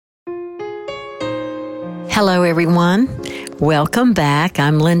Hello, everyone. Welcome back.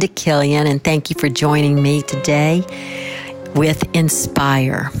 I'm Linda Killian, and thank you for joining me today with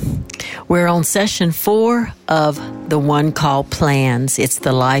Inspire. We're on session 4 of the one called Plans. It's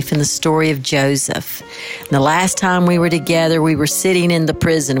the life and the story of Joseph. And the last time we were together, we were sitting in the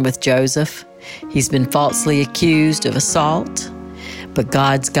prison with Joseph. He's been falsely accused of assault, but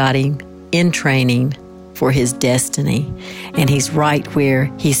God's got him in training for his destiny, and he's right where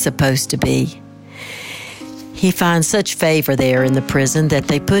he's supposed to be. He finds such favor there in the prison that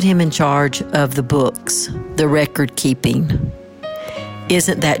they put him in charge of the books, the record keeping.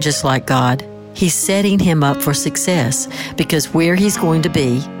 Isn't that just like God? He's setting him up for success because where he's going to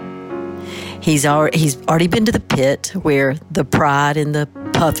be, he's already been to the pit where the pride and the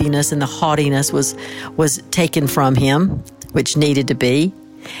puffiness and the haughtiness was taken from him, which needed to be.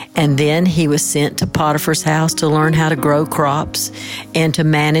 And then he was sent to Potiphar's house to learn how to grow crops and to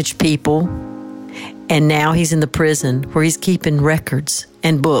manage people. And now he's in the prison where he's keeping records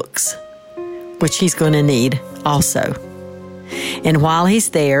and books, which he's going to need also. And while he's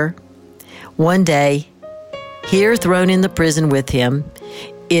there, one day, here thrown in the prison with him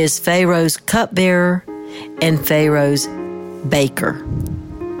is Pharaoh's cupbearer and Pharaoh's baker.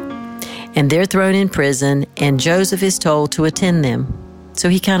 And they're thrown in prison, and Joseph is told to attend them. So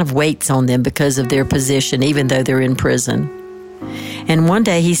he kind of waits on them because of their position, even though they're in prison. And one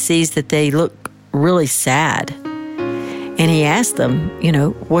day he sees that they look really sad. And he asked them,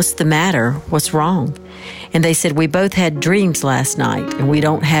 what's the matter? What's wrong? And they said, we both had dreams last night, and we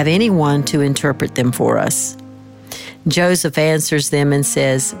don't have anyone to interpret them for us. Joseph answers them and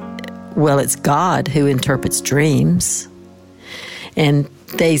says, well, it's God who interprets dreams. And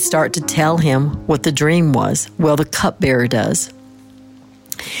they start to tell him what the dream was. Well, the cupbearer does.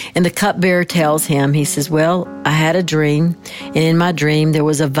 And the cupbearer tells him, he says, well, I had a dream, and in my dream there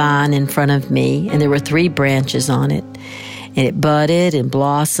was a vine in front of me, and there were 3 branches on it. And it budded and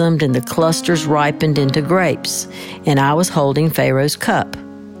blossomed, and the clusters ripened into grapes. And I was holding Pharaoh's cup.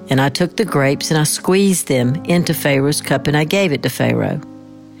 And I took the grapes, and I squeezed them into Pharaoh's cup, and I gave it to Pharaoh.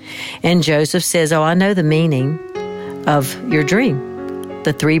 And Joseph says, I know the meaning of your dream.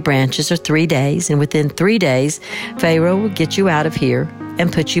 The 3 branches are 3 days, and within 3 days, Pharaoh will get you out of here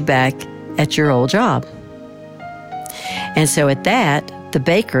and put you back at your old job. And so at that, the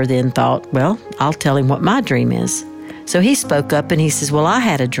baker then thought, well, I'll tell him what my dream is. So he spoke up and he says, well, I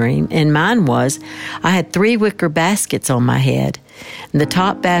had a dream, and mine was I had 3 wicker baskets on my head. And the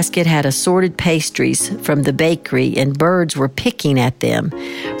top basket had assorted pastries from the bakery, and birds were picking at them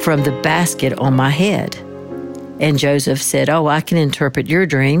from the basket on my head. And Joseph said, I can interpret your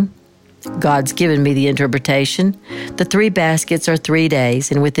dream. God's given me the interpretation. The 3 baskets are 3 days,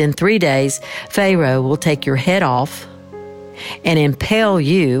 and within 3 days, Pharaoh will take your head off and impale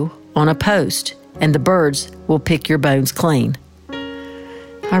you on a post, and the birds will pick your bones clean.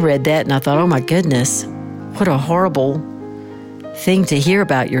 I read that and I thought, oh my goodness, what a horrible thing to hear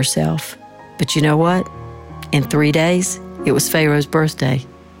about yourself. But you know what? In 3 days, it was Pharaoh's birthday.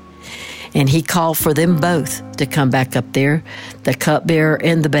 And he called for them both to come back up there, the cupbearer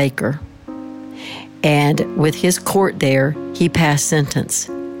and the baker. And with his court there, he passed sentence.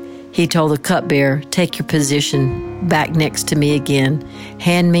 He told the cupbearer, take your position back next to me again.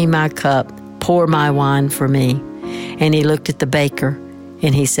 Hand me my cup. Pour my wine for me. And he looked at the baker,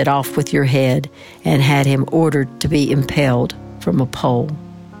 and he said, off with your head, and had him ordered to be impaled from a pole.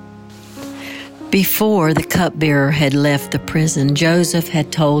 Before the cupbearer had left the prison, Joseph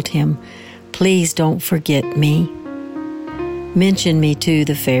had told him, please don't forget me. Mention me to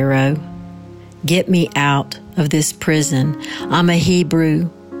the Pharaoh. Get me out of this prison. I'm a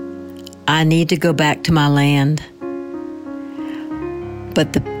Hebrew. I need to go back to my land.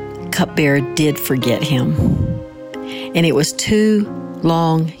 But the cupbearer did forget him. And it was 2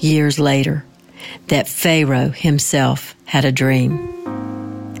 long years later that Pharaoh himself had a dream.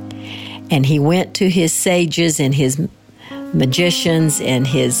 And he went to his sages and his magicians and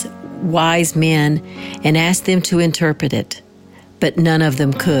his wise men and asked them to interpret it, but none of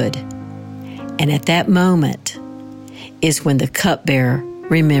them could. And at that moment is when the cupbearer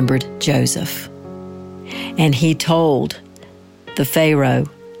remembered Joseph. And he told the Pharaoh,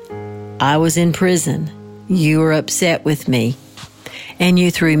 I was in prison. You were upset with me, and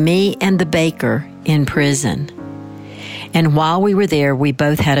you threw me and the baker in prison. And while we were there, we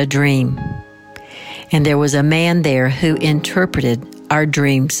both had a dream. And there was a man there who interpreted our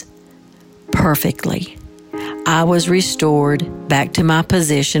dreams perfectly. I was restored back to my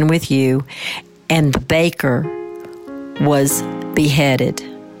position with you, and the baker was beheaded.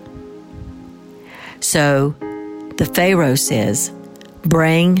 So the Pharaoh says,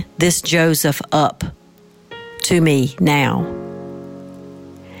 bring this Joseph up to me now."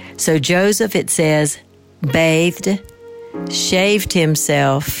 So Joseph, it says, bathed, shaved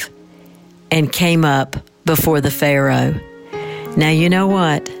himself, and came up before the Pharaoh. Now, you know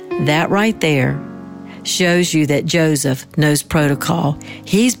what? That right there shows you that Joseph knows protocol.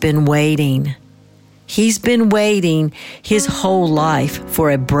 He's been waiting. He's been waiting his whole life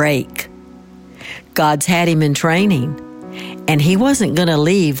for a break. God's had him in training, and he wasn't going to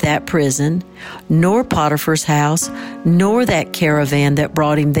leave that prison, nor Potiphar's house, nor that caravan that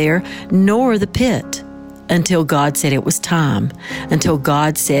brought him there, nor the pit, until God said it was time, until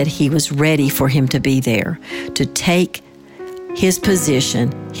God said he was ready for him to be there, to take his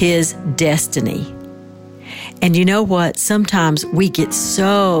position, his destiny. And you know what? Sometimes we get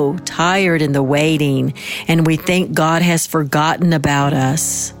so tired in the waiting, and we think God has forgotten about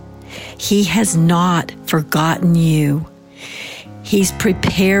us. He has not forgotten you. He's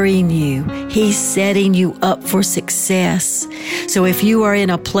preparing you. He's setting you up for success. So if you are in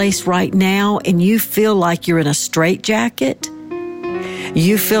a place right now and you feel like you're in a straitjacket,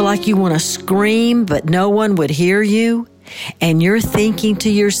 you feel like you want to scream, but no one would hear you, and you're thinking to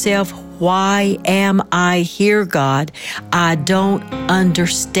yourself, "Why am I here, God? I don't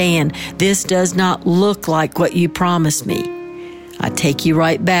understand. This does not look like what you promised me." I take you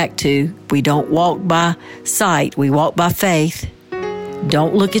right back to, we don't walk by sight, we walk by faith.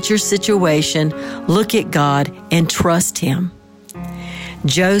 Don't look at your situation, look at God and trust him.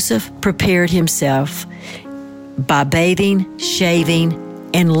 Joseph prepared himself by bathing, shaving,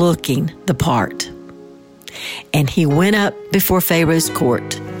 and looking the part. And he went up before Pharaoh's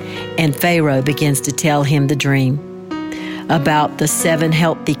court, and Pharaoh begins to tell him the dream about the 7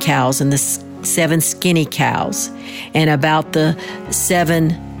 healthy cows and the 7 skinny cows, and about the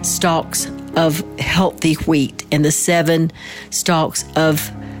 7 stalks of healthy wheat and the 7 stalks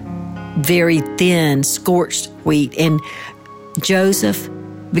of very thin, scorched wheat. And Joseph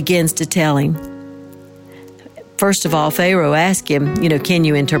begins to tell him. First of all, Pharaoh asked him, "Can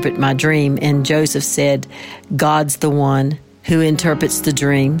you interpret my dream?" And Joseph said, "God's the one who interprets the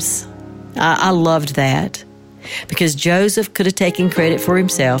dreams." I loved that, because Joseph could have taken credit for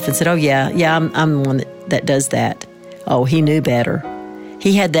himself and said, "Oh, yeah, I'm the one that does that." Oh, he knew better.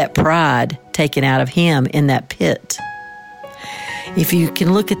 He had that pride taken out of him in that pit. If you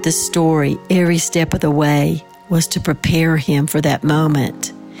can look at the story, every step of the way was to prepare him for that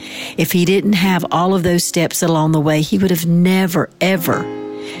moment. If he didn't have all of those steps along the way, he would have never, ever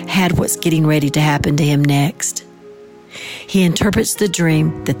had what's getting ready to happen to him next. He interprets the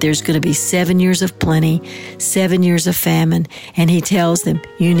dream that there's going to be 7 years of plenty, 7 years of famine, and he tells them,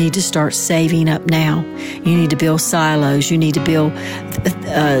 you need to start saving up now. You need to build silos. You need to build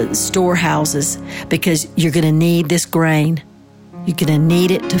storehouses, because you're going to need this grain. You're going to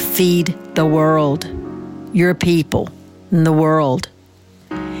need it to feed the world, your people, and the world.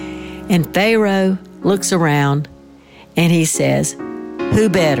 And Pharaoh looks around and he says, who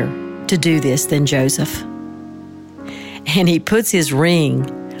better to do this than Joseph? And he puts his ring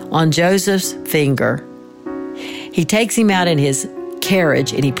on Joseph's finger. He takes him out in his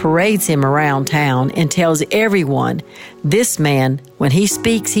carriage and he parades him around town and tells everyone, this man, when he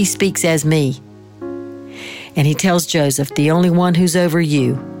speaks as me. And he tells Joseph, the only one who's over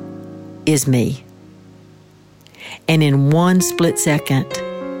you is me. And in one split second,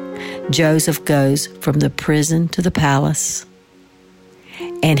 Joseph goes from the prison to the palace,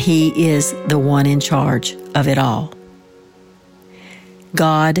 and he is the one in charge of it all.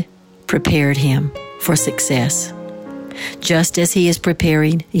 God prepared him for success, just as he is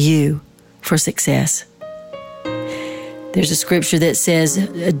preparing you for success. There's a scripture that says,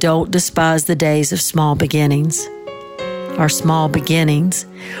 don't despise the days of small beginnings. Our small beginnings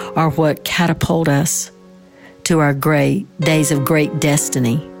are what catapult us to our great days of great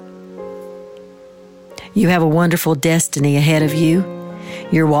destiny. You have a wonderful destiny ahead of you.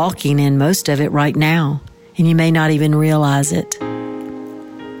 You're walking in most of it right now, and you may not even realize it.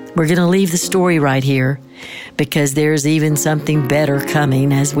 We're going to leave the story right here, because there's even something better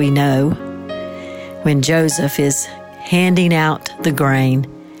coming, as we know, when Joseph is handing out the grain,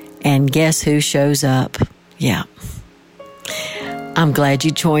 and guess who shows up? Yeah. I'm glad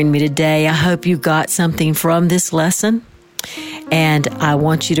you joined me today. I hope you got something from this lesson. And I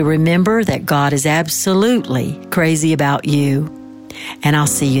want you to remember that God is absolutely crazy about you. And I'll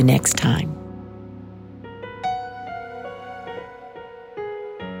see you next time.